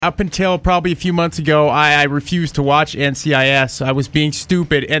up until probably a few months ago, I refused to watch NCIS. I was being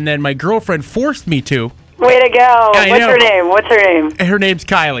stupid, and then my girlfriend forced me to. Way to go. I What's know. her name? What's her name? Her name's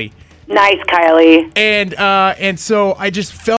Kylie. Nice, Kylie. And so I just felt